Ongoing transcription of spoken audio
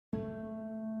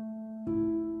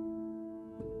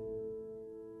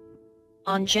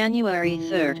On January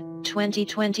 3,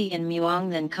 2020 in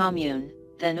Muong Than commune,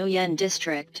 Than Uyen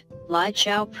district, Lai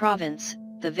Chau province,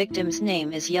 the victim's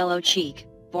name is Yellow Cheek,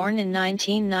 born in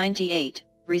 1998,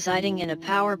 residing in a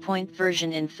PowerPoint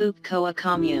version in Phuc Khoa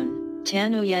commune,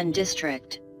 Tan Uyen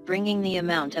district, bringing the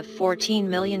amount of 14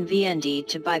 million VND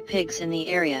to buy pigs in the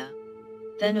area.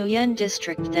 Than Uyen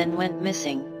district then went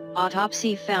missing.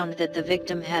 Autopsy found that the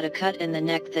victim had a cut in the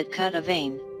neck that cut a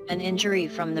vein, an injury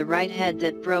from the right head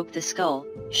that broke the skull,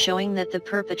 showing that the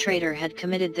perpetrator had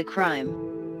committed the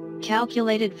crime.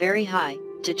 Calculated very high,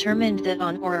 determined that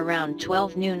on or around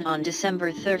 12 noon on December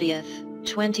 30,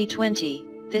 2020,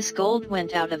 this gold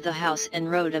went out of the house and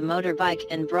rode a motorbike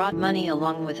and brought money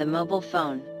along with a mobile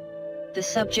phone. The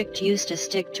subject used a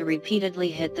stick to repeatedly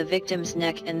hit the victim's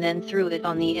neck and then threw it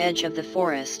on the edge of the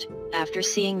forest. After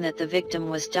seeing that the victim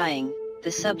was dying,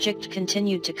 the subject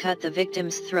continued to cut the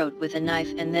victim's throat with a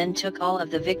knife and then took all of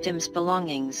the victim's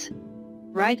belongings.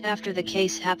 Right after the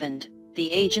case happened,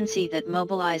 the agency that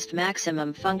mobilized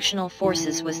maximum functional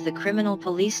forces was the Criminal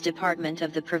Police Department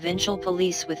of the Provincial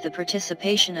Police with the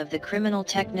participation of the Criminal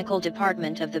Technical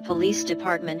Department of the Police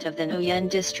Department of the Uyen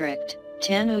District,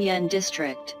 Tan Uyen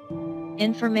District.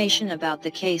 Information about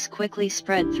the case quickly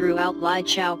spread throughout Lai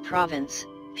Chau province.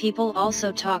 People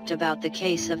also talked about the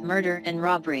case of murder and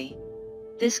robbery.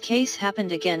 This case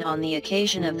happened again on the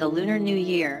occasion of the Lunar New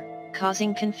Year,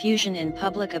 causing confusion in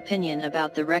public opinion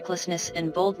about the recklessness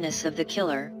and boldness of the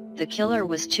killer. The killer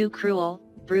was too cruel,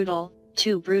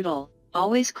 too brutal,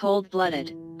 always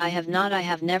cold-blooded. I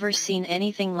have never seen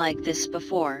anything like this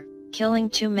before, killing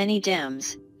too many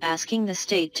dams, asking the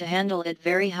state to handle it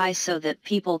very high so that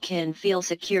people can feel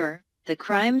secure. The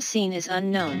crime scene is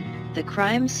unknown. The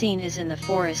crime scene is in the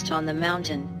forest on the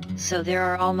mountain, so there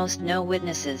are almost no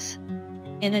witnesses.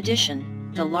 In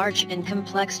addition, the large and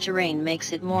complex terrain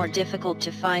makes it more difficult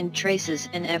to find traces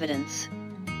and evidence.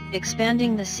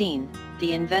 Expanding the scene,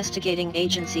 the investigating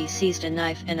agency seized a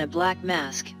knife and a black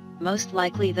mask, most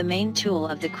likely the main tool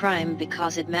of the crime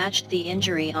because it matched the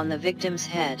injury on the victim's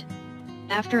head.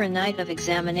 After a night of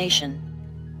examination,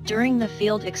 during the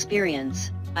field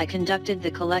experience, I conducted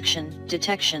the collection,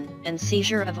 detection, and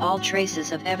seizure of all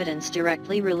traces of evidence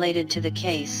directly related to the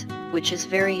case, which is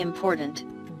very important.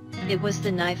 It was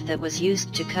the knife that was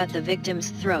used to cut the victim's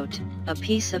throat, a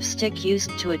piece of stick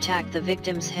used to attack the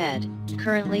victim's head,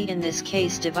 currently in this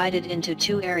case divided into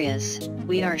two areas.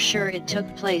 We are sure it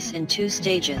took place in two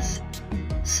stages.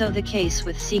 So the case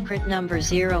with secret number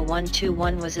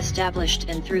 0121 was established,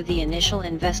 and through the initial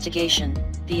investigation,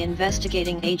 the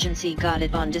investigating agency got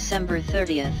it on December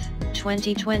 30,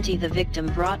 2020. The victim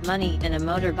brought money and a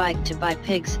motorbike to buy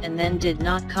pigs and then did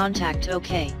not contact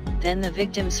OK. Then the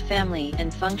victim's family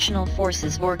and functional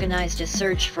forces organized a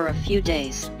search for a few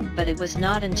days, but it was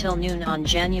not until noon on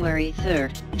January 3,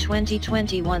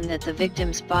 2021 that the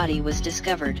victim's body was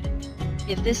discovered.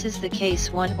 If this is the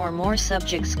case, one or more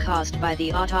subjects caused by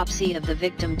the autopsy of the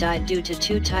victim died due to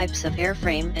two types of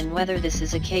airframe, and whether this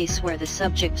is a case where the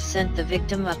subject sent the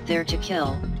victim up there to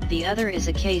kill, the other is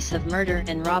a case of murder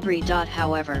and robbery.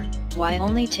 However, why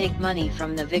only take money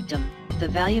from the victim? The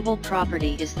valuable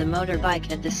property is the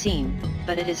motorbike at the scene,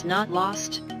 but it is not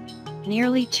lost.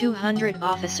 Nearly 200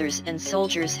 officers and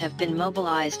soldiers have been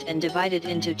mobilized and divided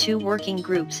into two working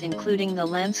groups, including the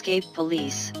Landscape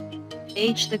Police.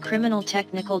 The Criminal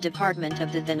Technical Department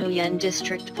of the Than Uyen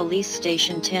District Police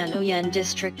Station Tan Uyen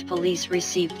District Police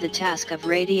received the task of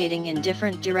radiating in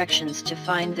different directions to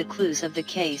find the clues of the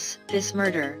case. This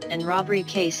murder and robbery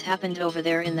case happened over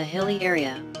there in the hilly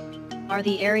area. Are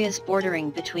the areas bordering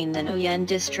between the Uyen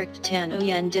District, Tan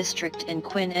Uyen District and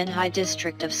Quynh Nhai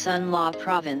District of Sun La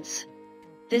Province.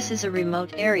 This is a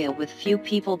remote area with few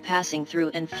people passing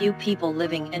through and few people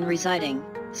living and residing,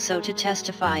 so to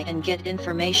testify and get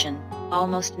information,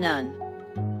 almost none.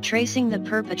 Tracing the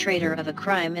perpetrator of a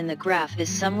crime in the graph is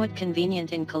somewhat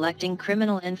convenient in collecting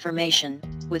criminal information,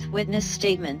 with witness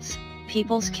statements,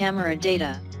 people's camera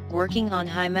data, working on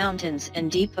high mountains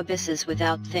and deep abysses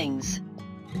without things.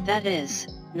 That is,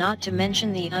 not to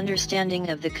mention the understanding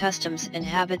of the customs and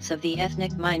habits of the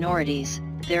ethnic minorities.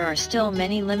 There are still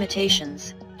many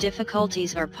limitations,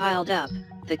 difficulties are piled up.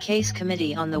 The case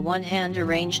committee on the one hand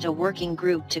arranged a working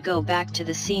group to go back to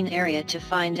the scene area to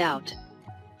find out.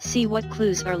 See what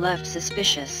clues are left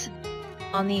suspicious.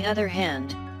 On the other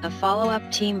hand, a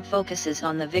follow-up team focuses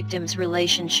on the victim's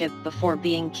relationship before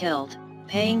being killed,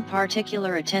 paying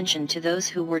particular attention to those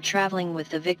who were traveling with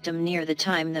the victim near the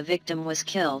time the victim was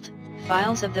killed,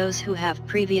 files of those who have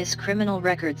previous criminal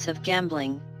records of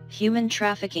gambling, human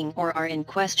trafficking or are in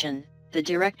question. The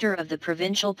director of the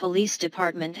Provincial Police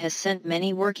Department has sent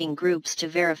many working groups to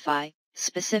verify,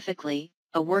 specifically,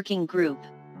 a working group.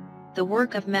 The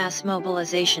work of mass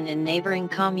mobilization in neighboring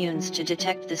communes to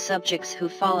detect the subjects who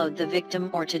followed the victim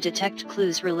or to detect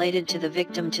clues related to the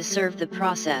victim to serve the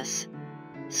process.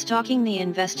 Stalking the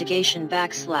investigation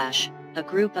 / a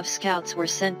group of scouts were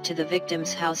sent to the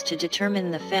victim's house to determine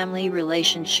the family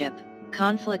relationship,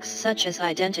 conflicts such as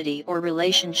identity or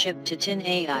relationship to Than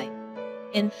Uyen.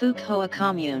 In Phuc Khoa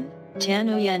commune, Tan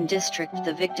Uyen district,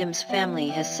 the victim's family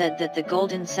has said that the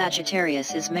Golden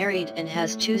Sagittarius is married and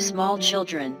has 2 small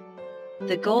children.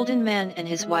 The Golden Man and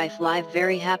his wife live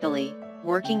very happily,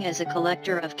 working as a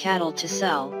collector of cattle to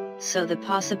sell, so the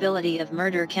possibility of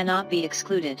murder cannot be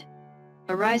excluded.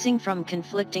 Arising from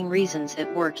conflicting reasons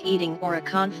at work, eating or a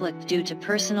conflict due to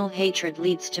personal hatred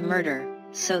leads to murder,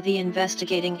 so the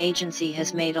investigating agency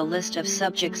has made a list of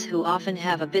subjects who often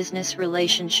have a business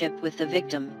relationship with the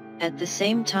victim. At the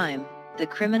same time, the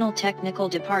Criminal Technical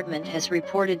Department has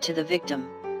reported to the victim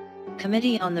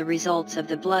committee on the results of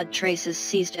the blood traces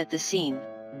seized at the scene.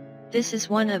 This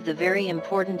is one of the very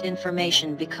important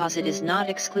information because it is not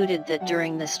excluded that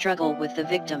during the struggle with the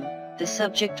victim, the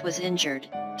subject was injured,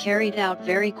 carried out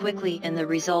very quickly, and the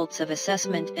results of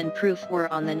assessment and proof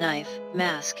were on the knife,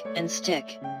 mask, and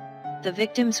stick. The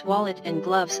victim's wallet and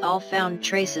gloves all found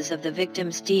traces of the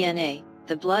victim's DNA.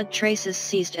 The blood traces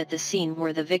seized at the scene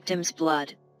were the victim's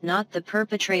blood, not the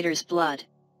perpetrator's blood.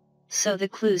 So the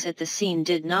clues at the scene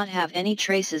did not have any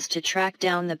traces to track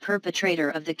down the perpetrator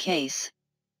of the case.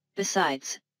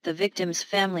 Besides, the victim's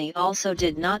family also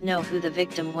did not know who the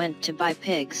victim went to buy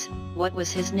pigs, what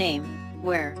was his name,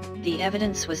 where. The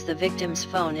evidence was the victim's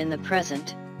phone in the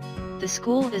present. The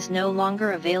school is no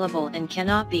longer available and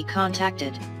cannot be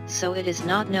contacted, so it is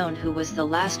not known who was the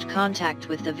last contact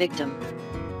with the victim.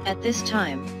 At this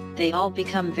time, they all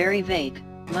become very vague.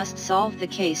 Must solve the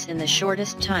case in the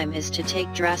shortest time is to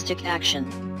take drastic action.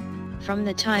 From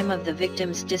the time of the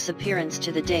victim's disappearance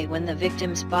to the day when the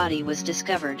victim's body was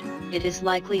discovered, it is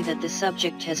likely that the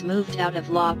subject has moved out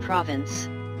of Law Province.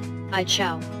 Lai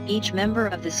Chau, each member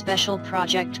of the Special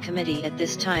Project Committee at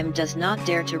this time does not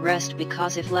dare to rest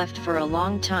because if left for a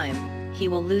long time, he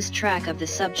will lose track of the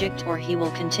subject or he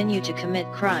will continue to commit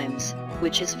crimes,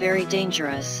 which is very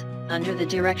dangerous, under the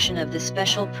direction of the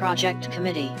Special Project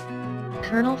Committee.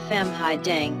 Colonel Pham Hai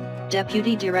Dang,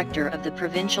 Deputy Director of the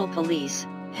Provincial Police,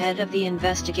 head of the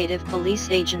Investigative Police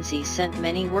Agency, sent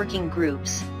many working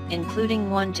groups,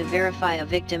 including one to verify a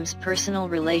victim's personal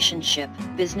relationship,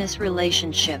 business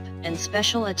relationship, and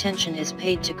special attention is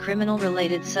paid to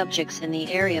criminal-related subjects in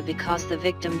the area because the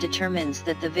victim determines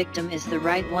that the victim is the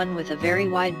right one with a very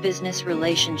wide business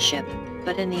relationship,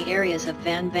 but in the areas of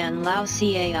Van Van Lao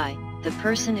Cai, the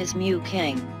person is Mu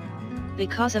Kang.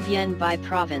 Because of Yen Bai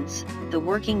province, the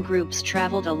working groups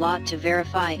traveled a lot to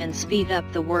verify and speed up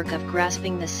the work of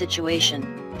grasping the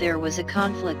situation. There was a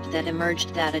conflict that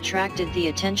emerged that attracted the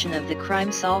attention of the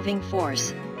crime-solving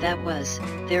force,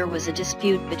 there was a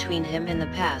dispute between him in the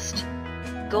past.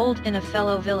 Gold and a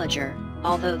fellow villager.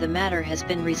 Although the matter has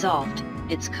been resolved,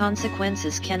 its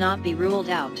consequences cannot be ruled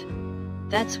out.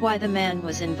 That's why the man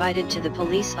was invited to the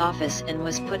police office and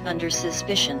was put under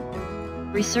suspicion.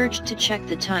 Researched to check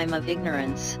the time of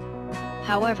ignorance.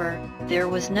 However, there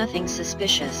was nothing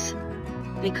suspicious.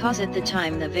 Because at the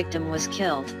time the victim was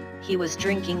killed, he was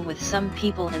drinking with some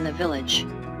people in the village.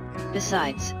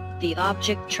 Besides, the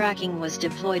object tracking was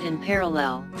deployed in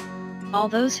parallel. All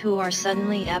those who are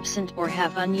suddenly absent or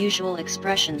have unusual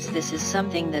expressions, this is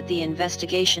something that the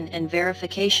investigation and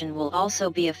verification will also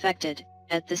be affected.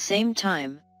 At the same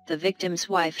time, the victim's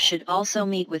wife should also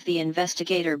meet with the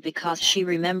investigator because she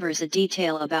remembers a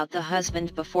detail about the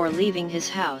husband before leaving his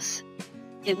house.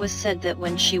 It was said that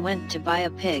when she went to buy a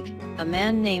pig, a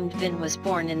man named Vin was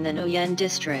born in the Than Uyen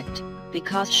district,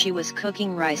 because she was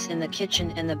cooking rice in the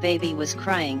kitchen and the baby was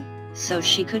crying, so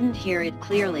she couldn't hear it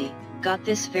clearly, got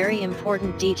this very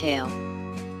important detail.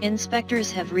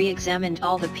 Inspectors have re-examined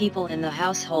all the people in the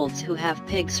households who have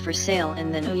pigs for sale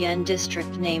in the Than Uyen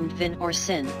district named Vin or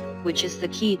Sin, which is the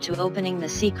key to opening the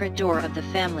secret door of the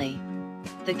family.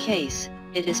 The case,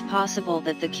 it is possible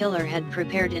that the killer had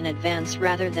prepared in advance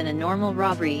rather than a normal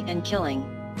robbery and killing,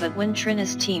 but when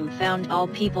Trina's team found all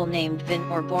people named Vin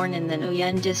or born in the Than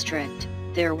Uyen district,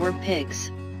 there were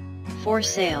pigs for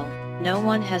sale. No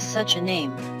one has such a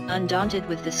name. Undaunted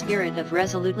with the spirit of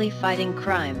resolutely fighting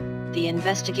crime, the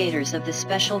investigators of the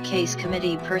Special Case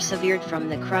Committee persevered from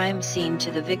the crime scene to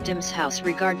the victim's house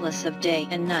regardless of day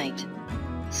and night.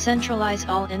 Centralize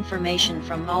all information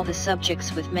from all the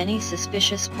subjects with many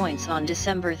suspicious points on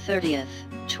December 30,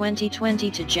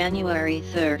 2020 to January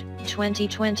 3,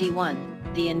 2021.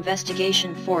 the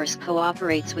investigation force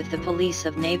cooperates with the police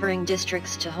of neighboring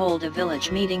districts to hold a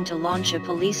village meeting to launch a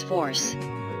police force.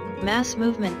 Mass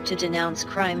movement to denounce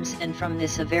crimes, and from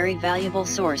this a very valuable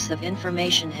source of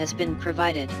information has been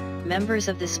provided. Members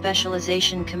of the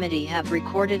Specialization Committee have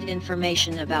recorded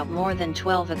information about more than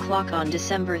 12 o'clock on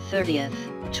December 30,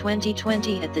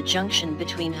 2020 at the junction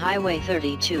between Highway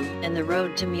 32 and the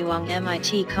road to Muong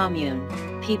MIT commune.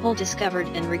 People discovered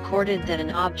and recorded that an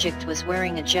object was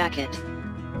wearing a jacket.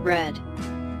 Red.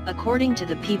 According to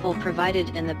the people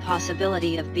provided, and the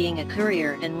possibility of being a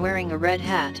courier and wearing a red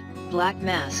hat, black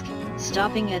mask,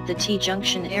 stopping at the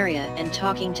T-junction area and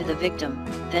talking to the victim,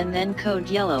 then code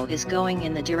yellow is going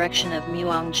in the direction of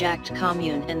Muong Jact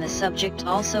commune, and the subject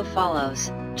also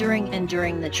follows. During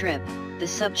the trip, the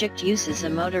subject uses a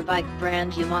motorbike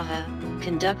brand Yamaha,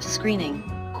 conduct screening,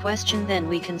 question, then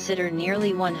we consider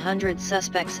nearly 100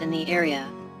 suspects in the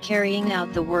area, carrying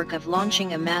out the work of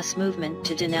launching a mass movement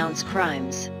to denounce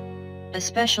crimes.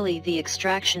 Especially the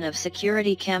extraction of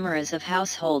security cameras of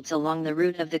households along the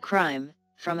route of the crime.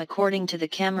 From according to the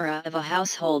camera of a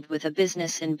household with a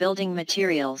business in building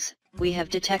materials, we have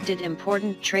detected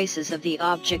important traces of the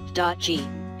object. G.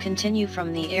 Continue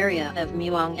from the area of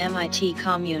Muong MIT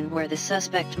commune where the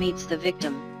suspect meets the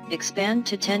victim, expand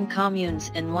to 10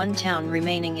 communes and 1 town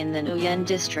remaining in the Uyen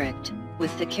district,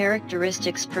 with the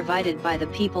characteristics provided by the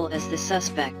people as the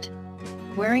suspect.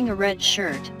 Wearing a red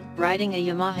shirt, riding a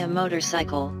Yamaha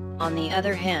motorcycle. On the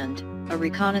other hand, a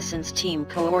reconnaissance team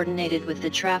coordinated with the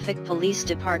Traffic Police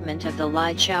Department of the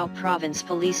Lai Chau Province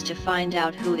Police to find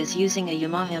out who is using a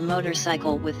Yamaha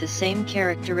motorcycle with the same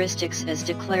characteristics as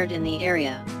declared in the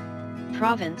area.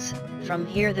 Province. From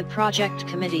here the project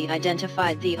committee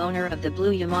identified the owner of the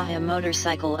blue Yamaha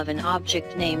motorcycle of an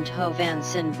object named Ho Van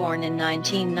Sin, born in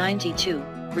 1992,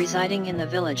 residing in the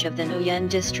village of the Uyen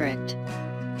district.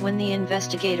 When the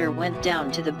investigator went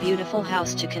down to the beautiful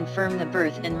house to confirm the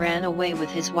birth and ran away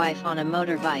with his wife on a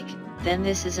motorbike, then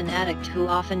this is an addict who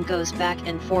often goes back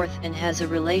and forth and has a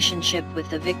relationship with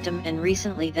the victim, and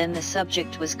recently then the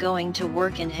subject was going to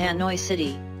work in Hanoi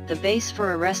City. The base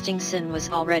for arresting Sin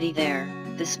was already there.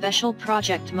 The special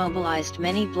project mobilized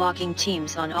many blocking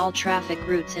teams on all traffic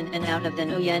routes in and out of the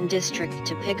Uyen district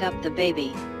to pick up the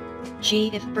baby. G.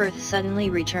 If birth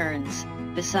suddenly returns.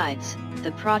 Besides,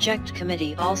 the project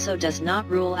committee also does not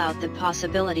rule out the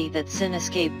possibility that Sin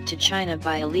escaped to China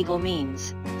by illegal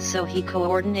means, so he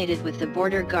coordinated with the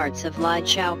border guards of Lai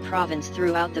Chau province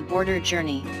throughout the border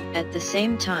journey. At the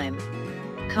same time,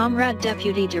 Comrade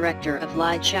Deputy Director of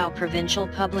Lai Chau Provincial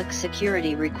Public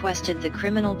Security requested the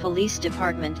Criminal Police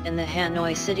Department and the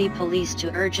Hanoi City Police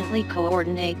to urgently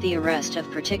coordinate the arrest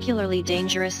of particularly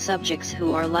dangerous subjects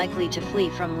who are likely to flee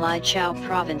from Lai Chau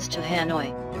province to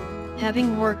Hanoi.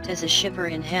 Having worked as a shipper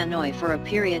in Hanoi for a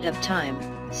period of time,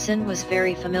 Sin was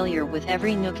very familiar with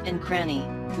every nook and cranny.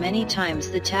 Many times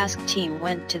the task team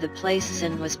went to the place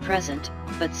Sin was present,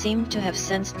 but seemed to have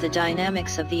sensed the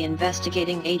dynamics of the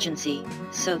investigating agency,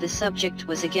 so the subject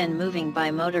was again moving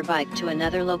by motorbike to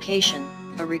another location.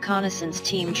 A reconnaissance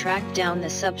team tracked down the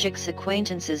subject's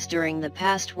acquaintances during the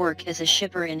past work as a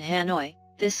shipper in Hanoi.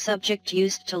 This subject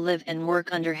used to live and work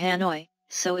under Hanoi,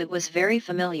 so it was very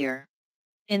familiar.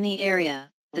 In the area,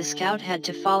 the scout had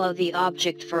to follow the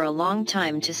object for a long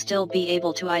time to still be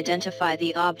able to identify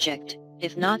the object.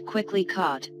 If not quickly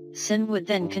caught, Sin would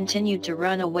then continue to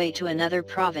run away to another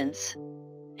province.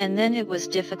 And then it was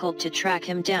difficult to track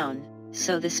him down,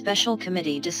 so the special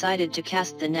committee decided to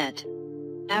cast the net.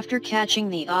 After catching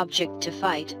the object to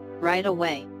fight, right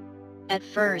away. At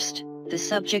first, the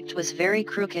subject was very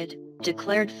crooked,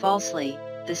 declared falsely.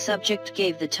 The subject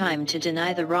gave the time to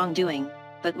deny the wrongdoing,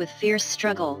 but with fierce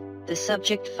struggle, the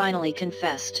subject finally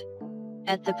confessed.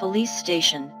 At the police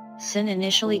station, Sin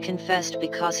initially confessed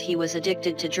because he was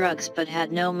addicted to drugs but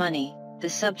had no money. The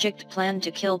subject planned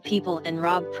to kill people and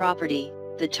rob property.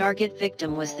 The target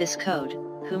victim was this code,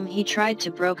 whom he tried to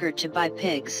broker to buy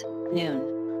pigs. Noon.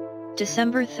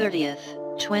 December 30,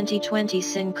 2020.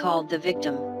 Sin called the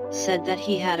victim, said that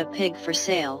he had a pig for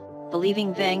sale,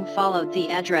 believing Vang followed the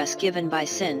address given by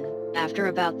Sin. After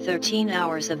about 13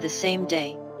 hours of the same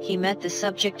day, he met the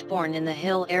subject born in the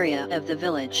hill area of the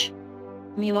village.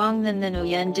 Muong Than, the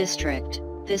Uyen district.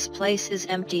 This place is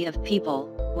empty of people.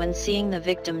 When seeing the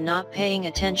victim not paying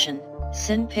attention,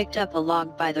 Sin picked up a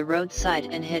log by the roadside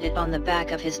and hit it on the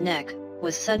back of his neck,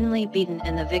 was suddenly beaten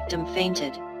and the victim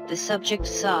fainted. The subject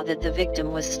saw that the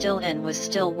victim was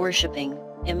still worshipping,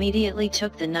 immediately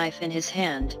took the knife in his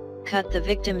hand, cut the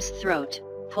victim's throat,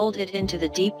 pulled it into the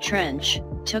deep trench,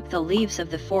 took the leaves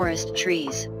of the forest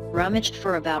trees, rummaged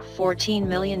for about 14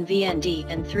 million VND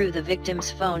and threw the victim's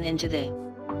phone into the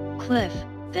cliff.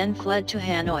 then fled to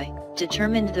Hanoi,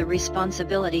 determined the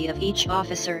responsibility of each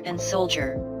officer and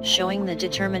soldier, showing the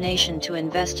determination to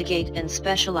investigate and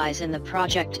specialize in the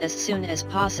project as soon as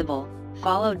possible,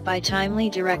 followed by timely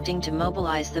directing to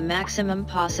mobilize the maximum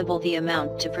possible. The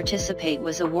amount to participate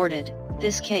was awarded.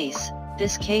 This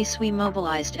case we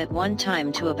mobilized at one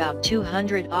time to about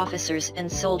 200 officers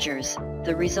and soldiers.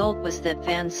 The result was that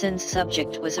Van Sin's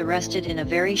subject was arrested in a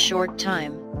very short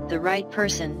time, the right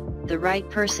person,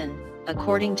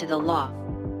 according to the law.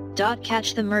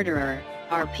 Catch the murderer.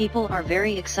 Our people are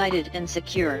very excited and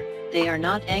secure, they are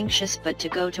not anxious but to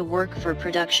go to work for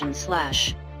production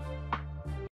 /